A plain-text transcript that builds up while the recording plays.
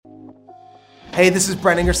Hey, this is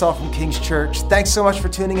Brent Ingersoll from King's Church. Thanks so much for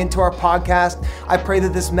tuning into our podcast. I pray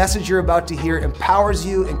that this message you're about to hear empowers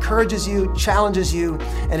you, encourages you, challenges you,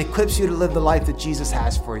 and equips you to live the life that Jesus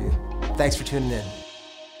has for you. Thanks for tuning in.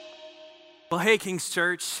 Well, hey, King's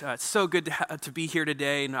Church. It's so good to be here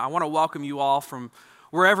today, and I want to welcome you all from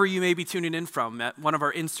wherever you may be tuning in from, at one of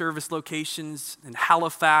our in-service locations in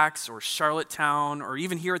Halifax or Charlottetown or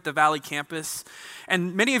even here at the Valley campus.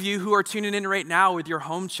 And many of you who are tuning in right now with your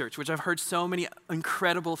home church, which I've heard so many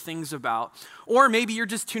incredible things about. Or maybe you're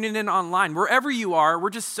just tuning in online. Wherever you are, we're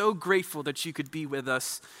just so grateful that you could be with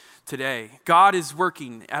us today. God is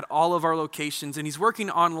working at all of our locations, and He's working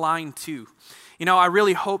online too. You know, I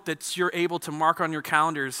really hope that you're able to mark on your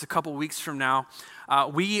calendars a couple weeks from now.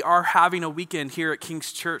 We are having a weekend here at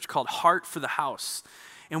King's Church called Heart for the House.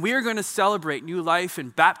 And we are going to celebrate new life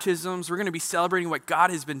and baptisms. We're going to be celebrating what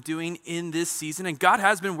God has been doing in this season. And God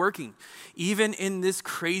has been working, even in this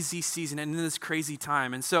crazy season and in this crazy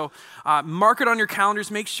time. And so mark it on your calendars.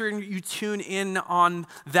 Make sure you tune in on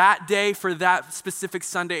that day for that specific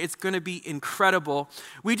Sunday. It's going to be incredible.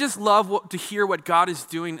 We just love to hear what God is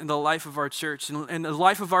doing in the life of our church and the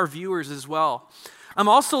life of our viewers as well. I'm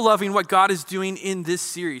also loving what God is doing in this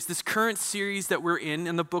series, this current series that we're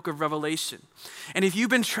in the book of Revelation. And if you've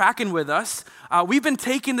been tracking with us, we've been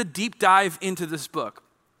taking the deep dive into this book.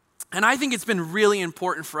 And I think it's been really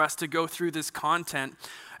important for us to go through this content.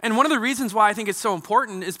 And one of the reasons why I think it's so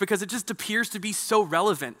important is because it just appears to be so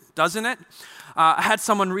relevant, doesn't it? I had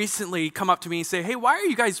someone recently come up to me and say, hey, why are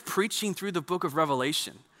you guys preaching through the book of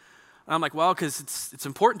Revelation? And I'm like, well, because it's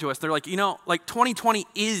important to us. They're like, 2020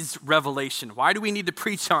 is Revelation. Why do we need to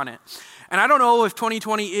preach on it? And I don't know if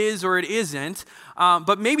 2020 is or it isn't,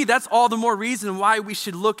 but maybe that's all the more reason why we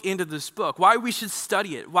should look into this book, why we should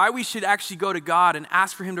study it, why we should actually go to God and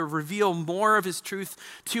ask for Him to reveal more of His truth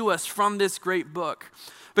to us from this great book.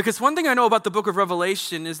 Because one thing I know about the book of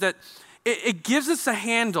Revelation is that it gives us a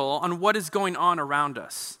handle on what is going on around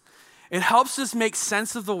us. It helps us make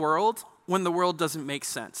sense of the world when the world doesn't make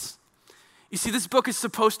sense. You see, this book is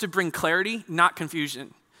supposed to bring clarity, not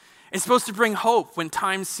confusion. It's supposed to bring hope when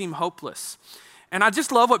times seem hopeless. And I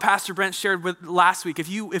just love what Pastor Brent shared with last week. If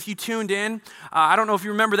you tuned in, I don't know if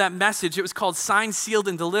you remember that message. It was called Signed, Sealed,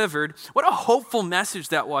 and Delivered. What a hopeful message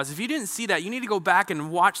that was. If you didn't see that, you need to go back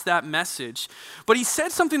and watch that message. But he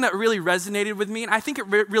said something that really resonated with me, and I think it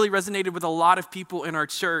really resonated with a lot of people in our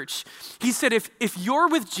church. He said, if you're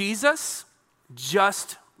with Jesus,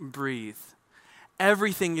 just breathe.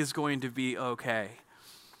 Everything is going to be okay.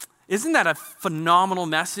 Isn't that a phenomenal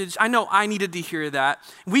message? I know I needed to hear that.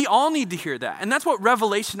 We all need to hear that. And that's what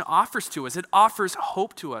Revelation offers to us. It offers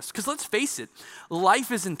hope to us. Because let's face it,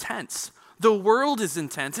 life is intense. The world is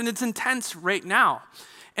intense, and it's intense right now.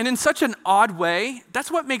 And in such an odd way,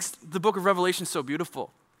 that's what makes the book of Revelation so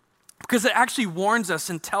beautiful. Because it actually warns us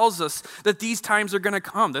and tells us that these times are going to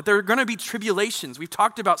come, that there are going to be tribulations. We've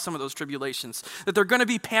talked about some of those tribulations, that there are going to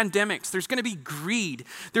be pandemics, there's going to be greed,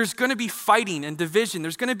 there's going to be fighting and division,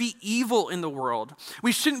 there's going to be evil in the world.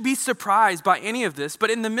 We shouldn't be surprised by any of this, but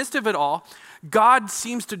in the midst of it all, God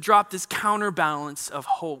seems to drop this counterbalance of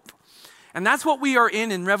hope. And that's what we are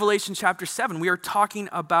in Revelation chapter 7. We are talking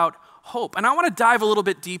about hope. And I want to dive a little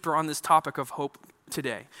bit deeper on this topic of hope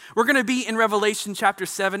today. We're going to be in Revelation chapter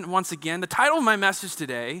 7 once again. The title of my message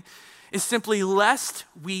today is simply Lest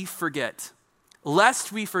We Forget.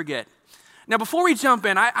 Lest we forget. Now, before we jump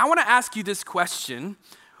in, I want to ask you this question.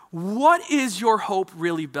 What is your hope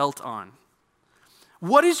really built on?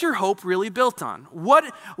 What is your hope really built on?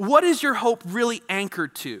 What is your hope really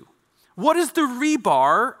anchored to? What is the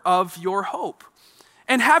rebar of your hope?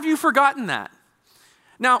 And have you forgotten that?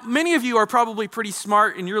 Now, many of you are probably pretty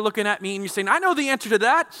smart, and you're looking at me and you're saying, I know the answer to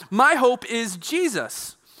that. My hope is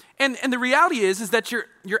Jesus. And the reality is that you're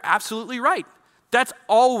absolutely right. That's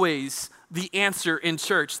always the answer in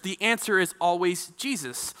church. The answer is always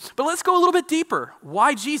Jesus. But let's go a little bit deeper.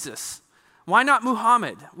 Why Jesus? Why not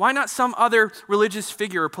Muhammad? Why not some other religious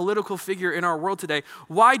figure or political figure in our world today?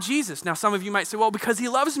 Why Jesus? Now, some of you might say, well, because He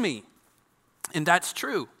loves me. And that's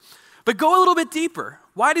true. But go a little bit deeper.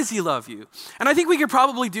 Why does He love you? And I think we could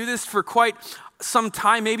probably do this for quite some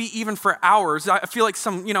time, maybe even for hours. I feel like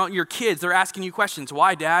your kids, they're asking you questions.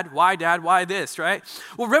 Why, Dad? Why, Dad? Why this, right?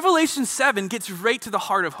 Well, Revelation 7 gets right to the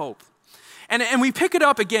heart of hope. And we pick it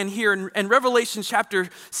up again here in Revelation chapter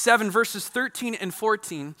 7, verses 13 and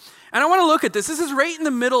 14. And I want to look at this. This is right in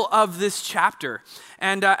the middle of this chapter.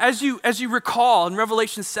 And as you recall in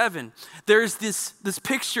Revelation 7, there's this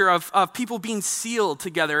picture of people being sealed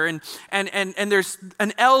together. And there's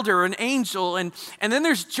an elder, an angel, and then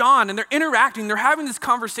there's John. And they're interacting. They're having this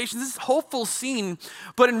conversation. This hopeful scene.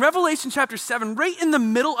 But in Revelation chapter 7, right in the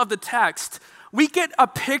middle of the text, we get a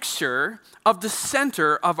picture of the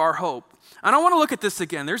center of our hope. And I want to look at this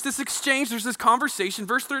again. There's this exchange, there's this conversation.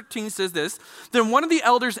 Verse 13 says this, then one of the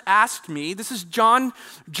elders asked me, this is John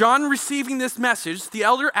receiving this message. The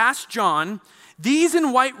elder asked John, these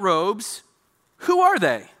in white robes, who are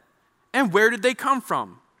they? And where did they come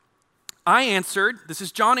from? I answered, this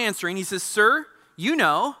is John answering, he says, sir, you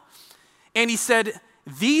know. And he said,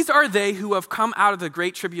 these are they who have come out of the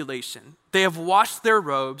great tribulation. They have washed their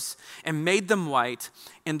robes and made them white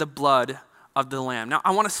in the blood of the Lamb. Now,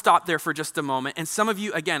 I want to stop there for just a moment. And some of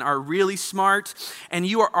you, again, are really smart, and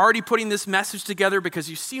you are already putting this message together because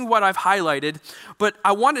you've seen what I've highlighted. But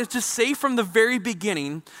I wanted to say from the very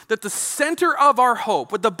beginning that the center of our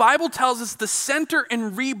hope, what the Bible tells us the center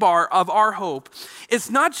and rebar of our hope,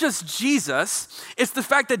 is not just Jesus, it's the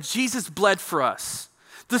fact that Jesus bled for us.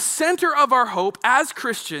 The center of our hope as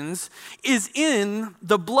Christians is in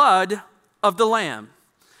the blood of the Lamb.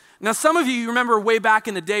 Now, some of you remember way back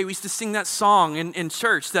in the day, we used to sing that song in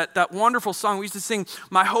church, that wonderful song. We used to sing,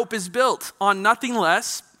 my hope is built on nothing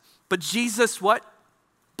less but Jesus, what?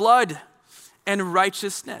 Blood and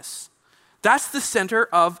righteousness. That's the center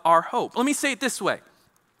of our hope. Let me say it this way.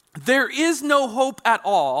 There is no hope at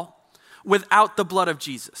all without the blood of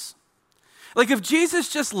Jesus. Like if Jesus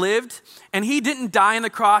just lived and he didn't die on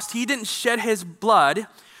the cross, he didn't shed his blood,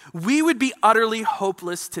 we would be utterly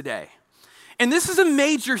hopeless today. And this is a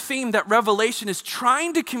major theme that Revelation is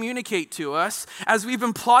trying to communicate to us as we've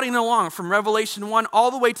been plodding along from Revelation 1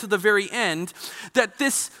 all the way to the very end, that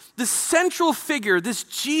this central figure, this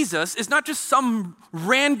Jesus, is not just some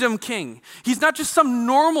random king. He's not just some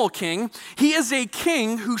normal king. He is a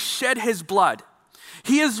king who shed his blood.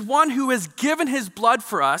 He is one who has given his blood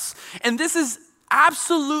for us, and this is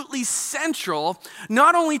absolutely central,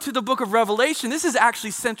 not only to the book of Revelation, this is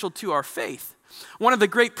actually central to our faith. One of the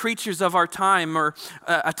great preachers of our time, or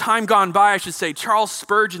a time gone by, I should say, Charles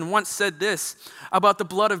Spurgeon once said this about the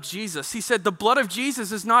blood of Jesus. He said, the blood of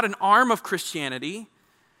Jesus is not an arm of Christianity.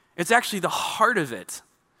 It's actually the heart of it.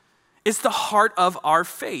 It's the heart of our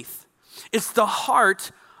faith. It's the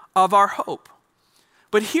heart of our hope.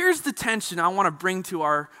 But here's the tension I want to bring to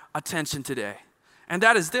our attention today, and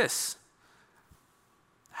that is this.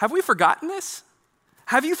 Have we forgotten this?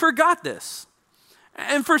 Have you forgot this?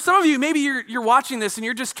 And for some of you, maybe you're watching this and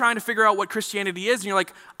you're just trying to figure out what Christianity is, and you're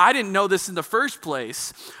like, I didn't know this in the first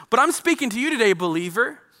place. But I'm speaking to you today,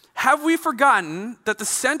 believer. Have we forgotten that the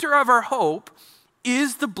center of our hope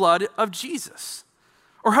is the blood of Jesus?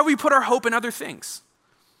 Or have we put our hope in other things?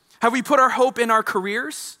 Have we put our hope in our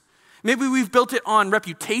careers? Maybe we've built it on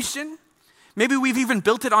reputation. Maybe we've even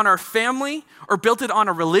built it on our family, or built it on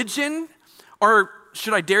a religion, or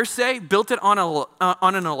should I dare say, built it on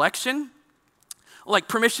an election. Like,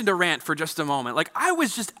 permission to rant for just a moment. Like, I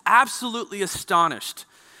was just absolutely astonished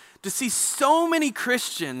to see so many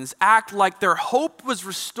Christians act like their hope was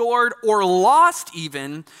restored or lost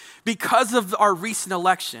even because of our recent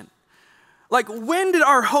election. Like, when did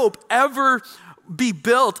our hope ever be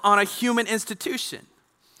built on a human institution?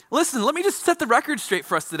 Listen, let me just set the record straight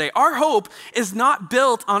for us today. Our hope is not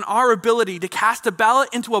built on our ability to cast a ballot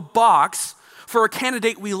into a box for a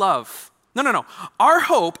candidate we love. No. Our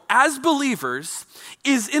hope as believers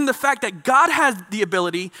is in the fact that God has the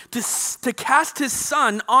ability to cast his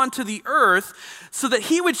son onto the earth so that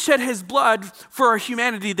he would shed his blood for our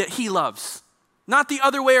humanity that he loves. Not the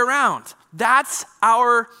other way around. That's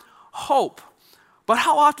our hope. But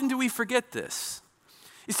how often do we forget this?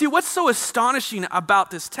 You see, what's so astonishing about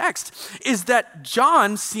this text is that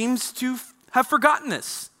John seems to have forgotten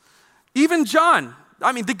this. Even John,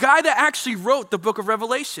 the guy that actually wrote the book of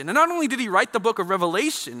Revelation. And not only did he write the book of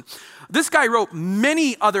Revelation, this guy wrote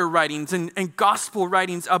many other writings and gospel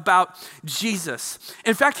writings about Jesus.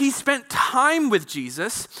 In fact, he spent time with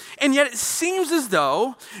Jesus, and yet it seems as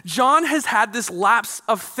though John has had this lapse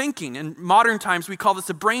of thinking. In modern times, we call this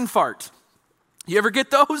a brain fart. You ever get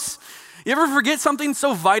those? You ever forget something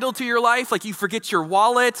so vital to your life, like you forget your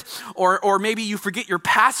wallet, or maybe you forget your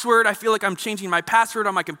password? I feel like I'm changing my password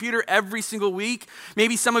on my computer every single week.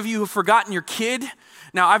 Maybe some of you have forgotten your kid.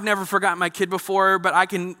 Now, I've never forgotten my kid before, but I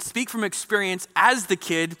can speak from experience as the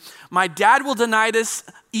kid. My dad will deny this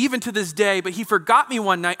even to this day, but he forgot me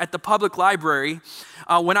one night at the public library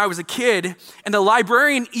when I was a kid, and the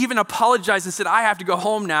librarian even apologized and said, I have to go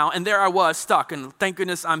home now, and there I was stuck, and thank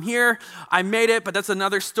goodness I'm here. I made it, but that's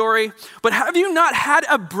another story. But have you not had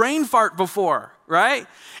a brain fart before, right?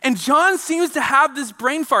 And John seems to have this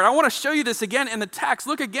brain fart. I want to show you this again in the text.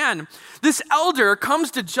 Look again. This elder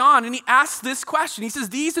comes to John and he asks this question. He says,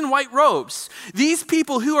 these in white robes, these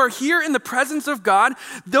people who are here in the presence of God,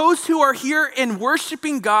 those who are here in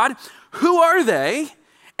worshiping God, who are they?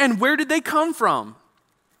 And where did they come from?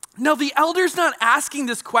 Now, the elder's not asking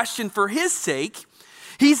this question for his sake.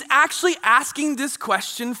 He's actually asking this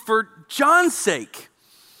question for John's sake.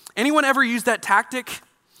 Anyone ever use that tactic?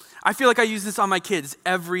 I feel like I use this on my kids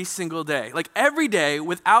every single day. Like every day,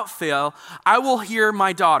 without fail, I will hear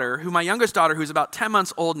my daughter, my youngest daughter, who's about 10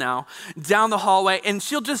 months old now, down the hallway, and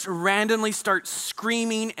she'll just randomly start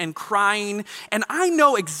screaming and crying, and I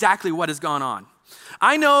know exactly what has gone on.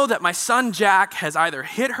 I know that my son Jack has either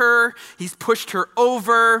hit her, he's pushed her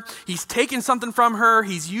over, he's taken something from her,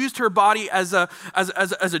 he's used her body as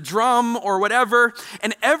a drum or whatever.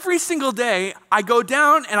 And every single day I go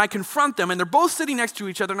down and I confront them, and they're both sitting next to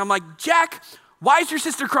each other, and I'm like, Jack, why is your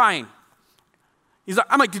sister crying?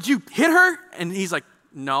 I'm like, did you hit her? And he's like,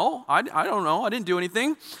 no, I don't know, I didn't do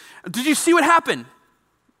anything. Did you see what happened?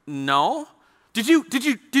 No. Did you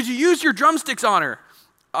use your drumsticks on her?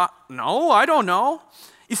 No, I don't know.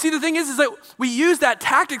 You see, the thing is that we use that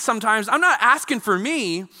tactic sometimes. I'm not asking for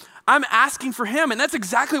me, I'm asking for him. And that's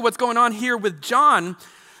exactly what's going on here with John.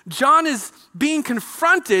 John is being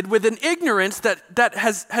confronted with an ignorance that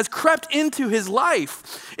has crept into his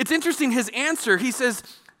life. It's interesting, his answer, he says,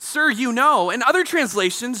 sir, you know. In other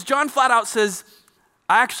translations, John flat out says,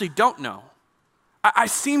 I actually don't know.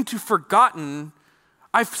 I've seemed to have forgotten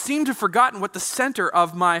what the center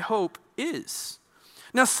of my hope is.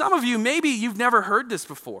 Now, some of you, maybe you've never heard this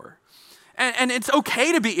before. And it's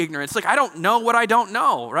okay to be ignorant. It's like, I don't know what I don't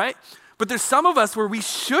know, right? But there's some of us where we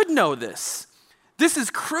should know this. This is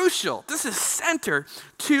crucial. This is center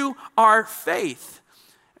to our faith.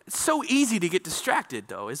 It's so easy to get distracted,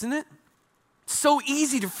 though, isn't it? So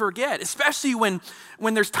easy to forget, especially when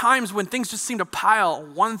there's times when things just seem to pile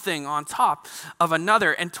one thing on top of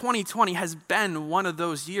another. And 2020 has been one of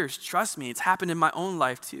those years. Trust me, it's happened in my own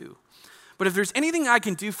life, too. But if there's anything I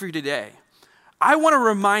can do for you today, I want to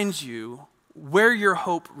remind you where your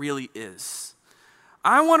hope really is.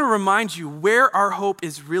 I want to remind you where our hope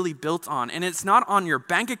is really built on. And it's not on your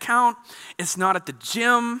bank account. It's not at the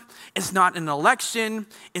gym. It's not an election.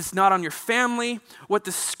 It's not on your family. What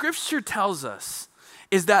the scripture tells us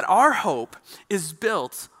is that our hope is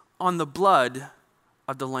built on the blood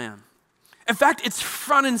of the Lamb. In fact, it's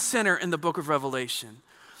front and center in the book of Revelation.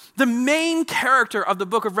 The main character of the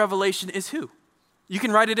book of Revelation is who? You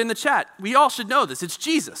can write it in the chat. We all should know this. It's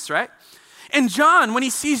Jesus, right? And John, when he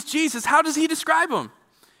sees Jesus, how does he describe him?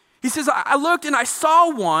 He says, I looked and I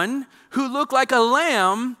saw one who looked like a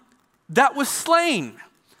lamb that was slain.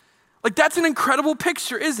 Like, that's an incredible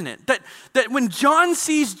picture, isn't it? That when John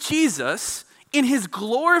sees Jesus in his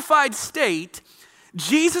glorified state,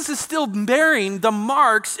 Jesus is still bearing the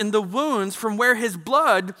marks and the wounds from where his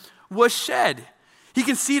blood was shed. He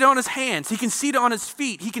can see it on his hands. He can see it on his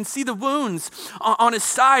feet. He can see the wounds on his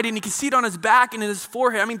side, and he can see it on his back and in his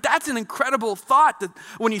forehead. I mean, that's an incredible thought that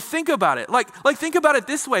when you think about it. Like think about it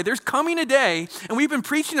this way. There's coming a day, and we've been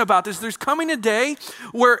preaching about this, there's coming a day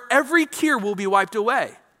where every tear will be wiped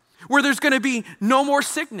away, where there's going to be no more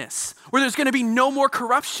sickness, where there's going to be no more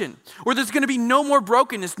corruption, where there's going to be no more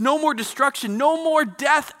brokenness, no more destruction, no more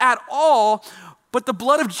death at all, but the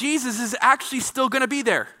blood of Jesus is actually still going to be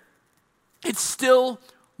there. It still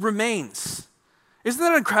remains. Isn't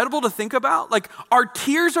that incredible to think about? Like, our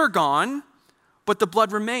tears are gone, but the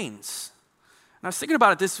blood remains. And I was thinking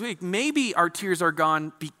about it this week. Maybe our tears are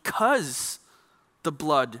gone because the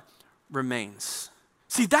blood remains.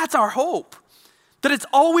 See, that's our hope. That it's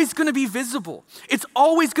always going to be visible. It's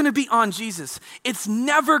always going to be on Jesus. It's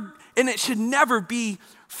never, and it should never be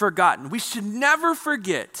forgotten. We should never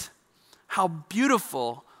forget how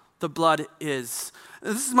beautiful the blood is.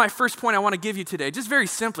 This is my first point I want to give you today, just very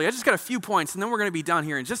simply. I just got a few points, and then we're going to be done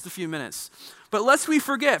here in just a few minutes. But lest we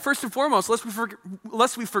forget, first and foremost,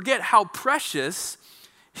 lest we forget how precious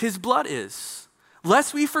his blood is.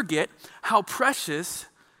 Lest we forget how precious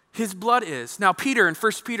his blood is. Now, Peter in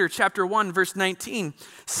 1 Peter chapter 1, verse 19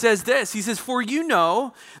 says this. He says, for you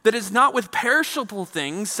know that it's not with perishable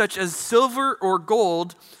things such as silver or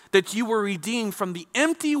gold that you were redeemed from the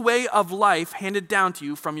empty way of life handed down to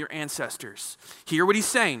you from your ancestors. Hear what he's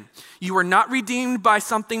saying. You were not redeemed by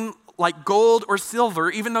something like gold or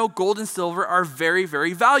silver, even though gold and silver are very,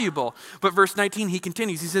 very valuable. But verse 19, he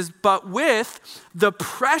continues. He says, but with the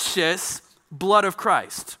precious blood of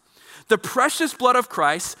Christ. The precious blood of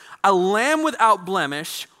Christ, a lamb without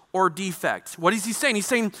blemish or defect. What is he saying? He's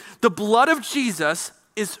saying the blood of Jesus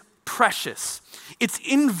is precious. It's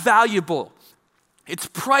invaluable. It's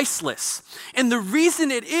priceless. And the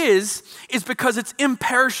reason it is because it's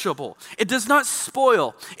imperishable. It does not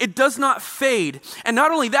spoil. It does not fade. And not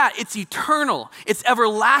only that, it's eternal. It's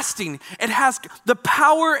everlasting. It has the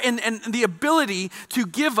power and the ability to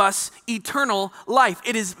give us eternal life.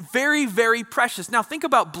 It is very, very precious. Now think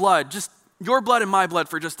about blood, just your blood and my blood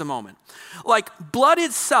for just a moment. Like, blood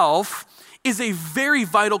itself is a very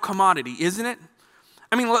vital commodity, isn't it?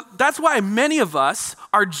 I mean, that's why many of us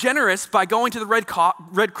are generous by going to the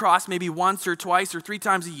Red Cross maybe once or twice or 3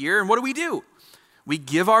 times a year. And what do? We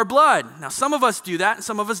give our blood. Now, some of us do that and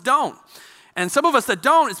some of us don't. And some of us that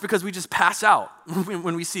don't, it's because we just pass out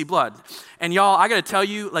when we see blood. And y'all, I got to tell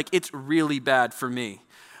you, like, it's really bad for me.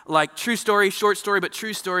 Like, true story, short story, but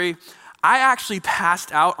true story. I actually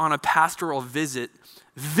passed out on a pastoral visit,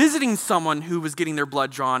 visiting someone who was getting their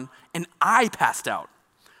blood drawn, and I passed out.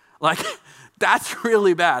 Like, that's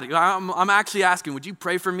really bad. I'm actually asking, would you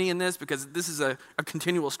pray for me in this? Because this is a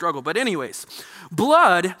continual struggle. But anyways,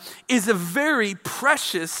 blood is a very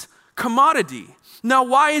precious commodity. Now,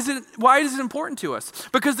 why is it important to us?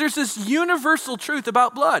 Because there's this universal truth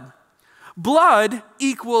about blood. Blood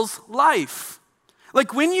equals life.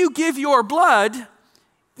 Like, when you give your blood,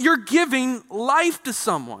 you're giving life to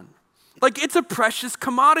someone. Like, it's a precious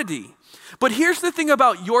commodity. But here's the thing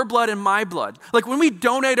about your blood and my blood. Like, when we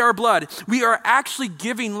donate our blood, we are actually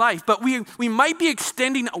giving life. But we might be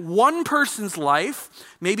extending one person's life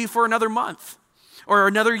maybe for another month or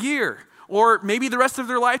another year or maybe the rest of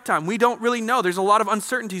their lifetime. We don't really know. There's a lot of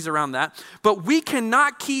uncertainties around that. But we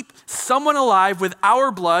cannot keep someone alive with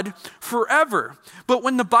our blood forever. But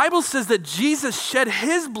when the Bible says that Jesus shed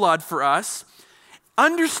his blood for us,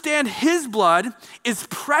 understand his blood is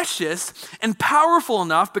precious and powerful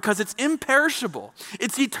enough because it's imperishable.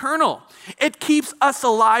 It's eternal. It keeps us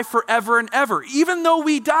alive forever and ever. Even though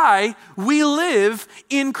we die, we live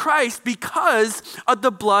in Christ because of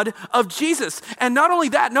the blood of Jesus. And not only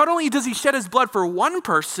that, not only does he shed his blood for one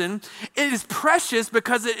person, it is precious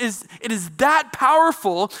because it is that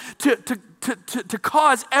powerful to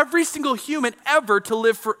cause every single human ever to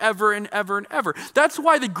live forever and ever and ever. That's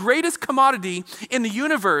why the greatest commodity in the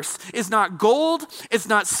universe is not gold, it's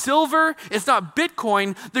not silver, it's not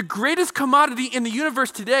Bitcoin. The greatest commodity in the universe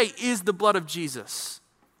today is the blood of Jesus.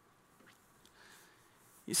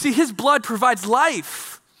 You see, his blood provides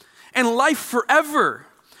life and life forever.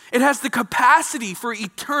 It has the capacity for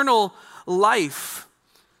eternal life.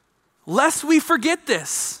 Lest we forget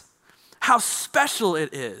this, how special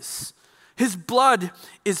it is. His blood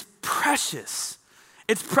is precious.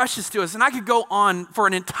 It's precious to us. And I could go on for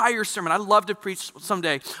an entire sermon. I'd love to preach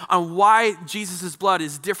someday on why Jesus' blood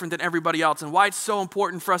is different than everybody else and why it's so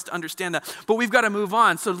important for us to understand that. But we've got to move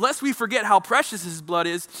on. So lest we forget how precious his blood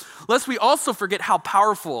is, lest we also forget how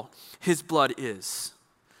powerful his blood is.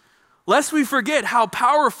 Lest we forget how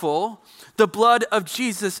powerful the blood of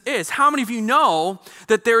Jesus is. How many of you know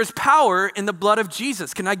that there is power in the blood of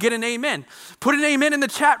Jesus? Can I get an amen? Put an amen in the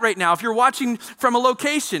chat right now. If you're watching from a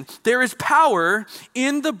location, there is power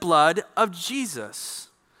in the blood of Jesus.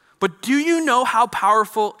 But do you know how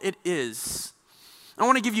powerful it is? I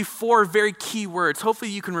want to give you 4 very key words. Hopefully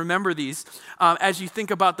you can remember these as you think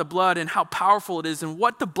about the blood and how powerful it is and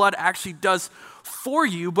what the blood actually does for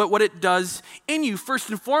you, but what it does in you. First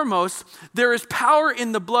and foremost, there is power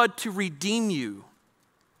in the blood to redeem you,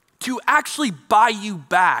 to actually buy you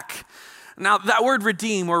back. Now, that word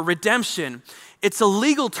redeem or redemption, it's a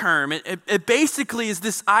legal term. It basically is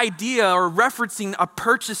this idea or referencing a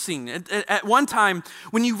purchasing. At one time,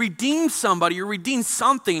 when you redeem somebody or redeem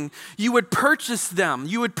something, you would purchase them.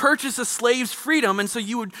 You would purchase a slave's freedom, and so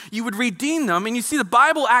you would redeem them. And you see, the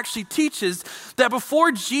Bible actually teaches that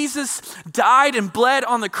before Jesus died and bled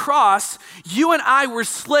on the cross, you and I were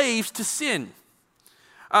slaves to sin.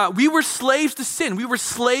 We were slaves to sin. We were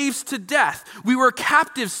slaves to death. We were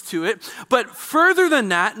captives to it. But further than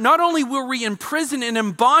that, not only were we in prison and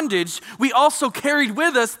in bondage, we also carried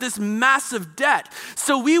with us this massive debt.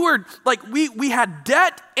 So we were like, we had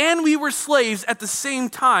debt and we were slaves at the same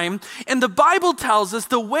time. And the Bible tells us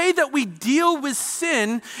the way that we deal with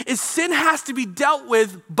sin is sin has to be dealt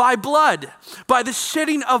with by blood, by the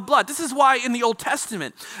shedding of blood. This is why in the Old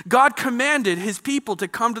Testament, God commanded his people to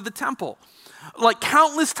come to the temple like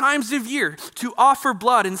countless times of year to offer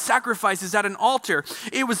blood and sacrifices at an altar.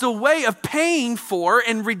 It was a way of paying for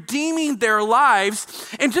and redeeming their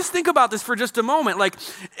lives. And just think about this for just a moment. Like,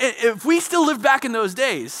 if we still lived back in those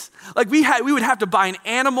days, like we would have to buy an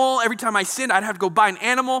animal. Every time I sinned, I'd have to go buy an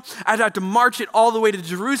animal. I'd have to march it all the way to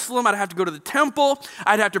Jerusalem. I'd have to go to the temple.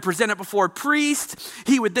 I'd have to present it before a priest.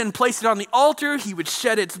 He would then place it on the altar. He would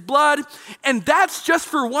shed its blood. And that's just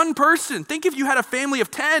for one person. Think if you had a family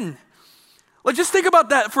of 10. Like, just think about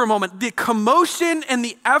that for a moment. The commotion and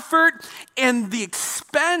the effort and the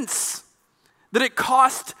expense that it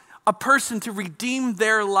cost a person to redeem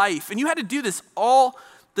their life. And you had to do this all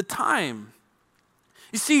the time.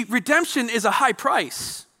 You see, redemption is a high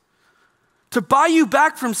price. To buy you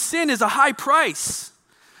back from sin is a high price.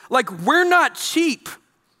 Like, we're not cheap.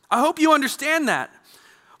 I hope you understand that.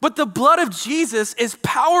 But the blood of Jesus is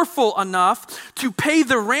powerful enough to pay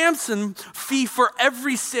the ransom fee for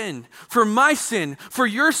every sin, for my sin, for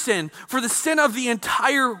your sin, for the sin of the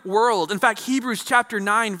entire world. In fact, Hebrews chapter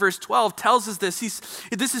 9, verse 12 tells us this.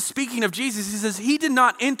 This is speaking of Jesus. He says, he did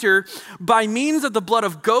not enter by means of the blood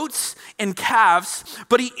of goats and calves,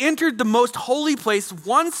 but he entered the most holy place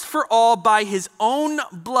once for all by his own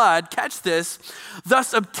blood, catch this,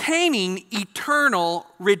 thus obtaining eternal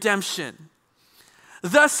redemption.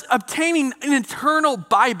 Thus obtaining an eternal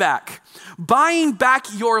buyback, buying back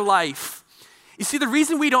your life. You see, the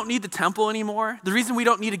reason we don't need the temple anymore, the reason we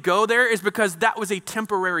don't need to go there is because that was a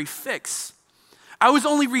temporary fix. I was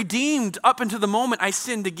only redeemed up until the moment I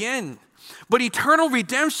sinned again. But eternal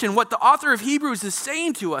redemption, what the author of Hebrews is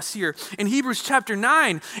saying to us here in Hebrews chapter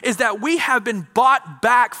 9, is that we have been bought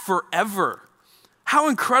back forever. How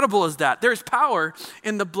incredible is that? There's power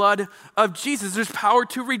in the blood of Jesus. There's power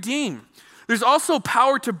to redeem. There's also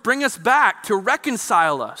power to bring us back, to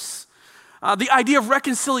reconcile us. The idea of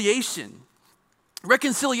reconciliation.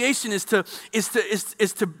 Reconciliation is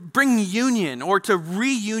to bring union or to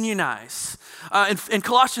reunionize. In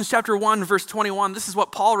Colossians chapter 1, verse 21, this is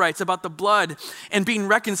what Paul writes about the blood and being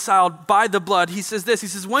reconciled by the blood. He says this, he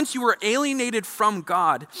says, once you were alienated from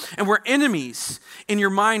God and were enemies in your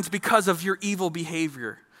minds because of your evil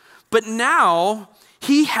behavior. But now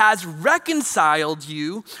he has reconciled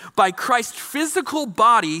you by Christ's physical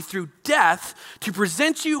body through death to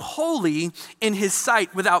present you holy in his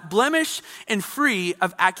sight without blemish and free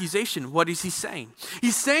of accusation. What is he saying?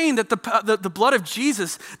 He's saying that the blood of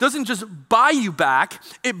Jesus doesn't just buy you back,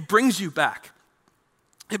 it brings you back.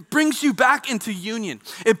 It brings you back into union.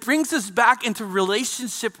 It brings us back into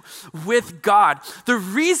relationship with God. The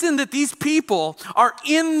reason that these people are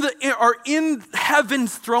in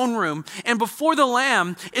heaven's throne room and before the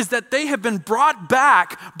Lamb is that they have been brought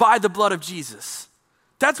back by the blood of Jesus.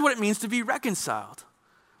 That's what it means to be reconciled.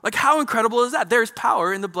 Like, how incredible is that? There's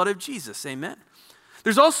power in the blood of Jesus, amen.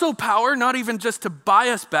 There's also power not even just to buy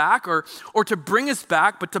us back or to bring us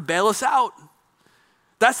back, but to bail us out.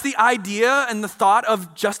 That's the idea and the thought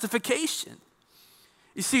of justification.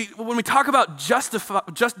 You see, when we talk about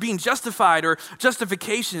just being justified or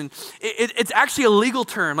justification, it's actually a legal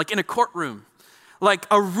term, like in a courtroom. Like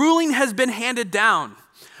a ruling has been handed down,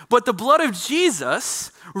 but the blood of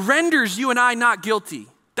Jesus renders you and I not guilty.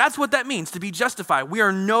 That's what that means, to be justified. We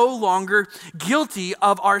are no longer guilty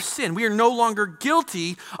of our sin. We are no longer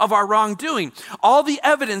guilty of our wrongdoing. All the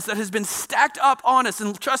evidence that has been stacked up on us,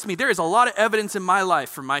 and trust me, there is a lot of evidence in my life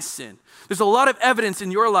for my sin. There's a lot of evidence in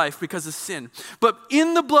your life because of sin. But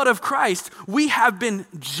in the blood of Christ, we have been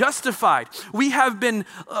justified. There has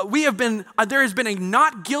been a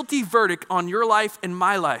not guilty verdict on your life and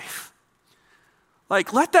my life.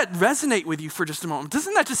 Like, let that resonate with you for just a moment.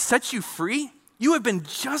 Doesn't that just set you free? You have been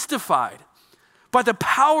justified by the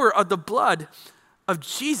power of the blood of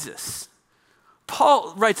Jesus.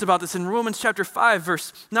 Paul writes about this in Romans chapter 5,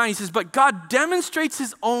 verse 9. He says, but God demonstrates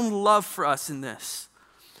his own love for us in this,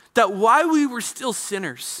 that while we were still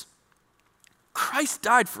sinners, Christ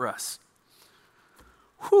died for us.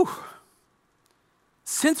 Whew.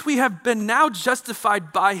 Since we have been now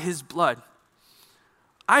justified by his blood,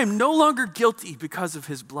 I am no longer guilty because of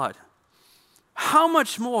his blood. How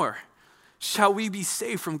much more shall we be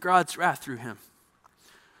saved from God's wrath through him?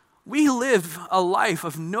 We live a life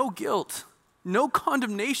of no guilt, no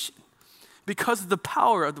condemnation because of the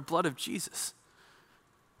power of the blood of Jesus.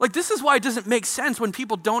 Like, this is why it doesn't make sense when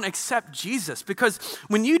people don't accept Jesus, because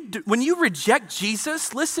when you reject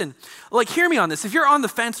Jesus, listen, like, hear me on this. If you're on the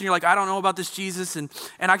fence and you're like, I don't know about this Jesus and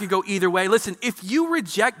I could go either way, listen, if you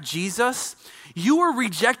reject Jesus, you are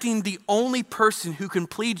rejecting the only person who can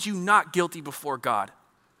plead you not guilty before God.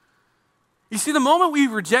 You see, the moment we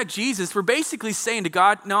reject Jesus, we're basically saying to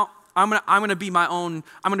God, no, I'm gonna be my own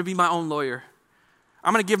lawyer.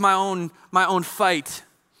 I'm gonna give my own fight.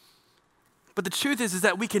 But the truth is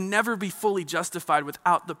that we can never be fully justified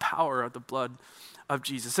without the power of the blood of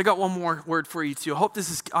Jesus. I got one more word for you too. I hope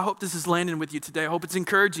this is landing with you today. I hope it's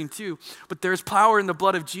encouraging too. But there's power in the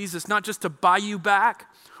blood of Jesus, not just to buy you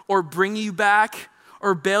back or bring you back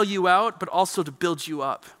or bail you out, but also to build you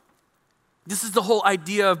up. This is the whole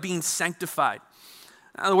idea of being sanctified.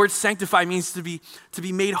 Now, the word sanctified means to be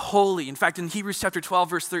made holy. In fact, in Hebrews chapter 12,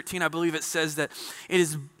 verse 13, I believe it says that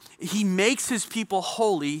it he makes his people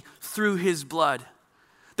holy through his blood.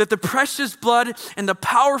 That the precious blood and the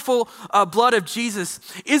powerful blood of Jesus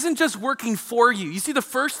isn't just working for you. You see the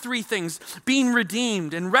first three things, being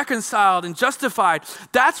redeemed and reconciled and justified,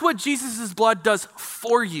 that's what Jesus' blood does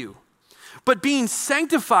for you. But being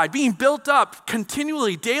sanctified, being built up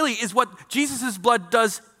continually, daily, is what Jesus' blood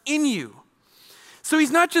does in you. So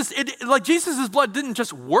he's not just, like Jesus' blood didn't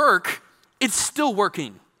just work, it's still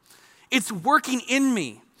working. It's working in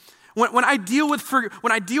me. When I deal with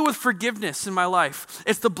forgiveness in my life,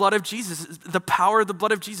 it's the blood of Jesus, the power of the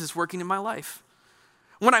blood of Jesus working in my life.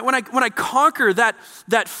 When I conquer that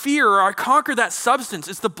fear or I conquer that substance,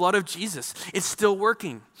 it's the blood of Jesus. It's still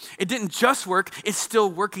working. It didn't just work, it's still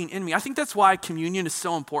working in me. I think that's why communion is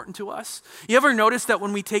so important to us. You ever notice that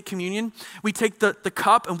when we take communion, we take the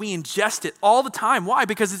cup and we ingest it all the time? Why?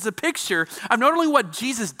 Because it's a picture of not only what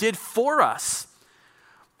Jesus did for us,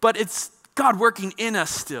 but it's God working in us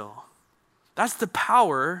still. That's the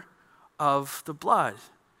power of the blood.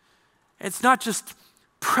 It's not just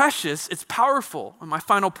precious, it's powerful. And my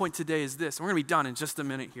final point today is this. We're going to be done in just a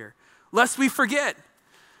minute here. Lest we forget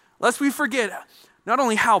not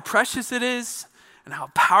only how precious it is and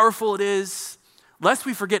how powerful it is, lest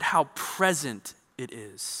we forget how present it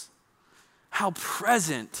is. How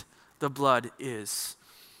present the blood is.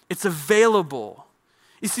 It's available.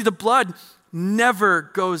 You see, the blood never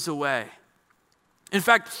goes away. In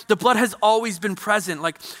fact, the blood has always been present.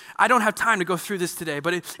 Like, I don't have time to go through this today,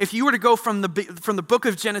 but if you were to go from the book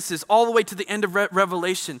of Genesis all the way to the end of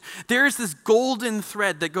Revelation, there is this golden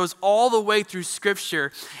thread that goes all the way through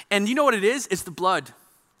Scripture. And you know what it is? It's the blood.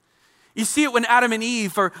 You see it when Adam and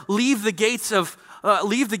Eve leave the gates of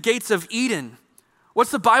Eden.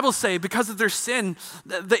 What's the Bible say? Because of their sin,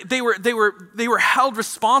 they were held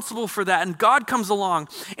responsible for that. And God comes along,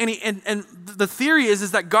 and the theory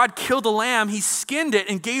is that God killed a lamb. He skinned it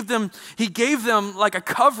and he gave them like a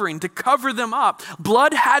covering to cover them up.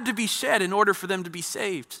 Blood had to be shed in order for them to be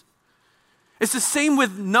saved. It's the same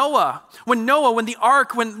with Noah. When the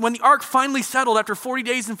ark finally settled after 40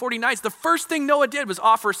 days and 40 nights, the first thing Noah did was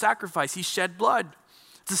offer a sacrifice. He shed blood.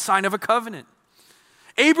 It's a sign of a covenant.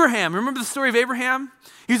 Abraham, remember the story of Abraham?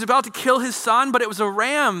 He was about to kill his son, but it was a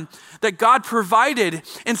ram that God provided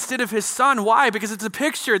instead of his son. Why? Because it's a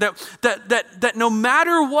picture that no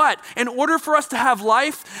matter what, in order for us to have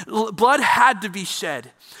life, blood had to be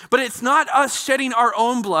shed. But it's not us shedding our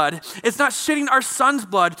own blood. It's not shedding our son's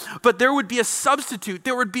blood, but there would be a substitute.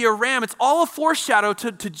 There would be a ram. It's all a foreshadow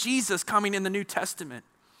to Jesus coming in the New Testament.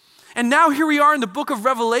 And now here we are in the book of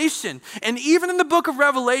Revelation. And even in the book of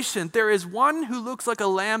Revelation, there is one who looks like a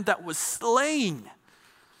lamb that was slain,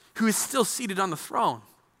 who is still seated on the throne.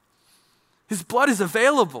 His blood is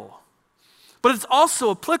available, but it's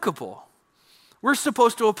also applicable. We're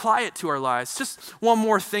supposed to apply it to our lives. Just one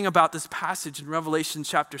more thing about this passage in Revelation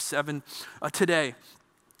chapter 7 today.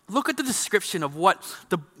 Look at the description of what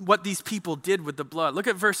these people did with the blood. Look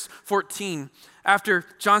at verse 14. After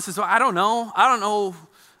John says, well, I don't know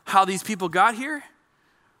how these people got here.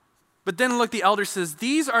 But then look, the elder says,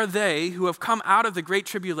 these are they who have come out of the great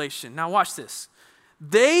tribulation. Now watch this.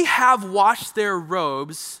 They have washed their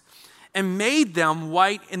robes and made them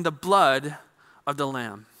white in the blood of the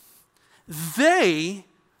Lamb. They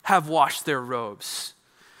have washed their robes.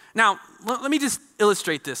 Now, let me just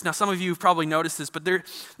illustrate this. Now, some of you have probably noticed this, but this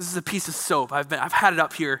is a piece of soap. I've had it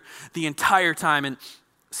up here the entire time, and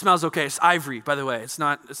it smells okay. It's Ivory, by the way. It's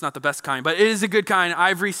not the best kind, but it is a good kind,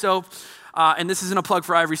 Ivory soap. And this isn't a plug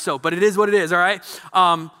for Ivory soap, but it is what it is, all right?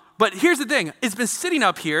 But here's the thing. It's been sitting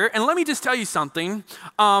up here, and let me just tell you something.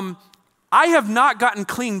 I have not gotten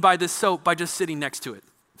clean by this soap by just sitting next to it.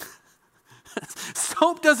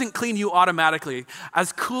 Soap doesn't clean you automatically,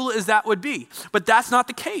 as cool as that would be. But that's not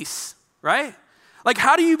the case, right? Like,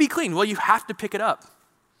 how do you be clean? Well, you have to pick it up.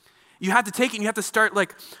 You have to take it and you have to start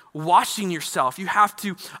like washing yourself. You have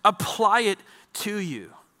to apply it to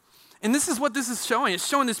you. And this is what this is showing. It's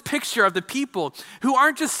showing this picture of the people who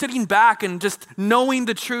aren't just sitting back and just knowing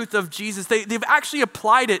the truth of Jesus. They've actually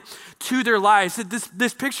applied it to their lives.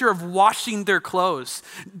 This picture of washing their clothes,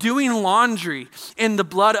 doing laundry in the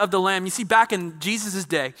blood of the Lamb. You see, back in Jesus'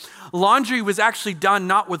 day, laundry was actually done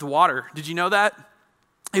not with water. Did you know that?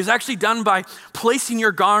 It was actually done by placing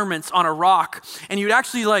your garments on a rock, and you'd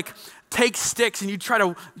actually like take sticks and you'd try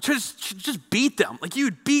to just beat them. Like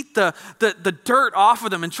you'd beat the dirt off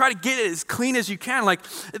of them and try to get it as clean as you can.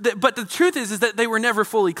 But the truth is that they were never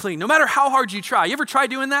fully clean, no matter how hard you try. You ever try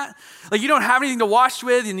doing that? Like you don't have anything to wash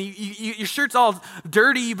with and your shirt's all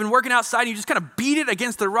dirty. You've been working outside and you just kind of beat it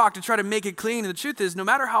against the rock to try to make it clean. And the truth is, no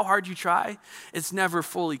matter how hard you try, it's never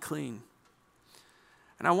fully clean.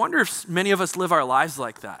 And I wonder if many of us live our lives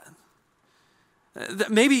like that.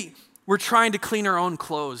 That maybe we're trying to clean our own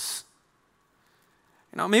clothes.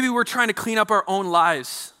 Maybe we're trying to clean up our own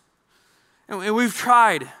lives. And we've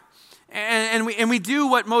tried. And we do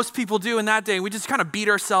what most people do in that day. We just kind of beat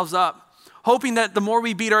ourselves up, hoping that the more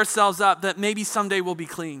we beat ourselves up, that maybe someday we'll be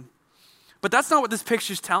clean. But that's not what this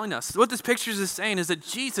picture is telling us. What this picture is saying is that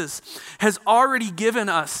Jesus has already given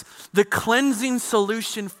us the cleansing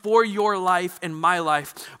solution for your life and my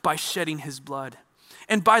life by shedding his blood.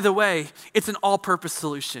 And by the way, it's an all-purpose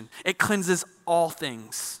solution. It cleanses all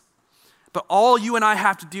things. But all you and I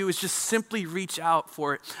have to do is just simply reach out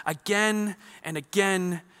for it again and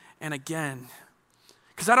again and again.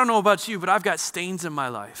 Because I don't know about you, but I've got stains in my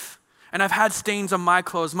life. And I've had stains on my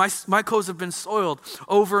clothes. My clothes have been soiled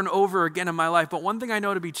over and over again in my life. But one thing I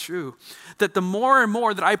know to be true, that the more and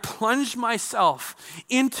more that I plunge myself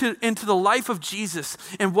into the life of Jesus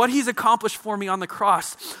and what he's accomplished for me on the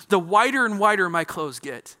cross, the whiter and whiter my clothes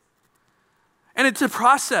get. And it's a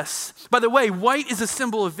process. By the way, white is a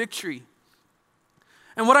symbol of victory.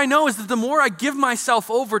 And what I know is that the more I give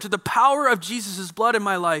myself over to the power of Jesus' blood in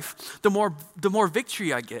my life, the more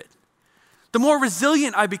victory I get. The more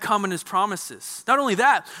resilient I become in his promises. Not only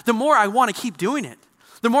that, the more I want to keep doing it.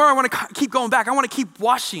 The more I want to keep going back. I want to keep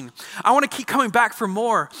washing. I want to keep coming back for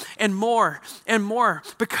more and more and more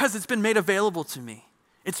because it's been made available to me.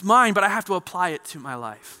 It's mine, but I have to apply it to my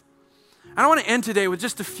life. And I want to end today with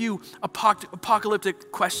just a few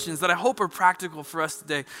apocalyptic questions that I hope are practical for us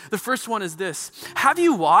today. The first one is this: have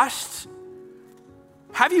you washed?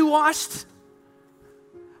 Have you washed?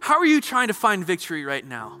 How are you trying to find victory right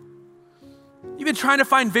now? You've been trying to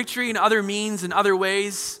find victory in other means and other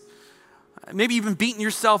ways. Maybe you've been beating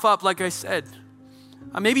yourself up, like I said.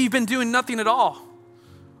 Maybe you've been doing nothing at all.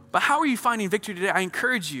 But how are you finding victory today? I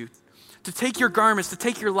encourage you to take your garments, to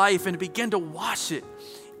take your life, and to begin to wash it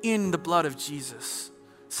in the blood of Jesus.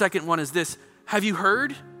 Second one is this: have you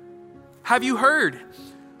heard? Have you heard?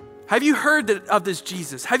 Have you heard of this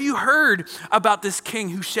Jesus? Have you heard about this King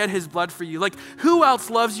who shed his blood for you? Like, who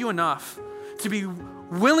else loves you enough to be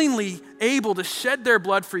willingly able to shed their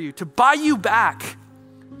blood for you, to buy you back,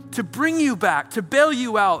 to bring you back, to bail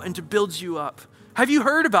you out, and to build you up? Have you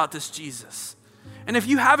heard about this Jesus? And if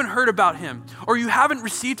you haven't heard about him, or you haven't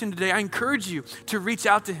received him today, I encourage you to reach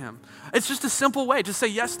out to him. It's just a simple way. Just say,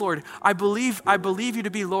 yes, Lord, I believe you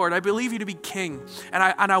to be Lord. I believe you to be King. And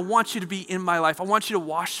I want you to be in my life. I want you to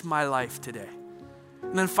wash my life today.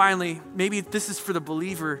 And then finally, maybe this is for the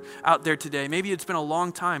believer out there today. Maybe it's been a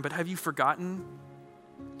long time, but have you forgotten?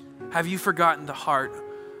 Have you forgotten the heart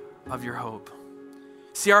of your hope?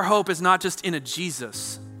 See, our hope is not just in a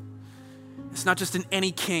Jesus. It's not just in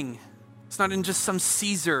any king. It's not in just some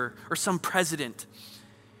Caesar or some president.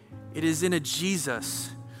 It is in a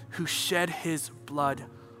Jesus who shed his blood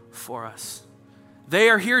for us. They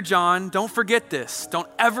are here, John. Don't forget this. Don't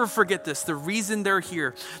ever forget this. The reason they're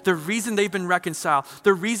here, the reason they've been reconciled,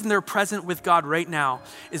 the reason they're present with God right now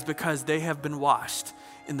is because they have been washed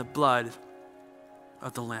in the blood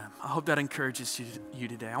of the Lamb. I hope that encourages you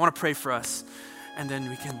today. I want to pray for us, and then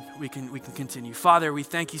we can continue. Father, we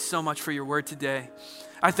thank you so much for your word today.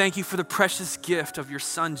 I thank you for the precious gift of your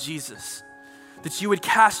Son, Jesus, that you would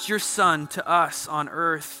cast your Son to us on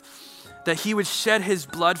earth, that he would shed his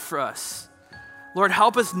blood for us. Lord,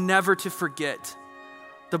 help us never to forget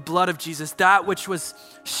the blood of Jesus, that which was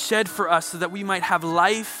shed for us so that we might have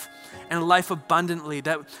life and life abundantly,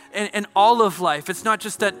 and all of life. It's not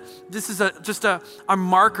just that this is just a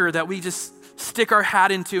marker that we just stick our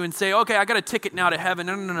hat into and say, okay, I got a ticket now to heaven.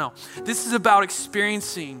 No. This is about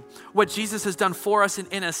experiencing what Jesus has done for us and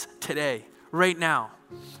in us today, right now.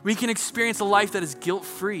 We can experience a life that is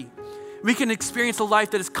guilt-free. We can experience a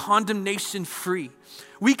life that is condemnation-free.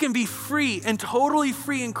 We can be free and totally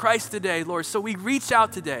free in Christ today, Lord. So we reach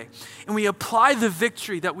out today and we apply the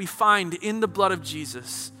victory that we find in the blood of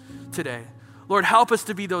Jesus today. Lord, help us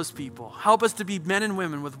to be those people. Help us to be men and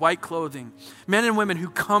women with white clothing, men and women who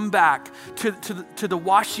come back to the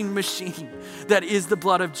washing machine that is the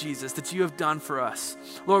blood of Jesus that you have done for us.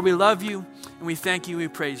 Lord, we love you and we thank you and we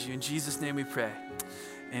praise you. In Jesus' name we pray.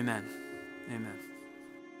 Amen. Amen.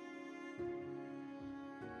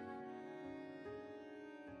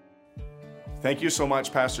 Thank you so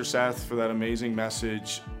much, Pastor Seth, for that amazing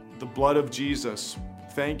message. The blood of Jesus.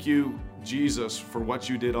 Thank you, Jesus, for what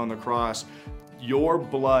you did on the cross. Your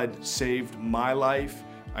blood saved my life.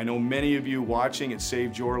 I know many of you watching, it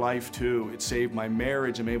saved your life too. It saved my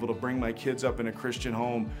marriage. I'm able to bring my kids up in a Christian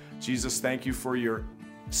home. Jesus, thank you for your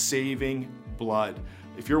saving blood.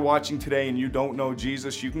 If you're watching today and you don't know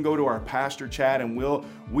Jesus, you can go to our pastor chat, and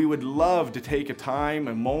we would love to take a time,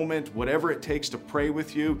 a moment, whatever it takes to pray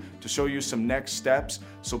with you, to show you some next steps.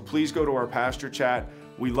 So please go to our pastor chat.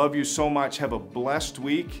 We love you so much. Have a blessed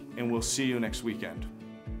week, and we'll see you next weekend.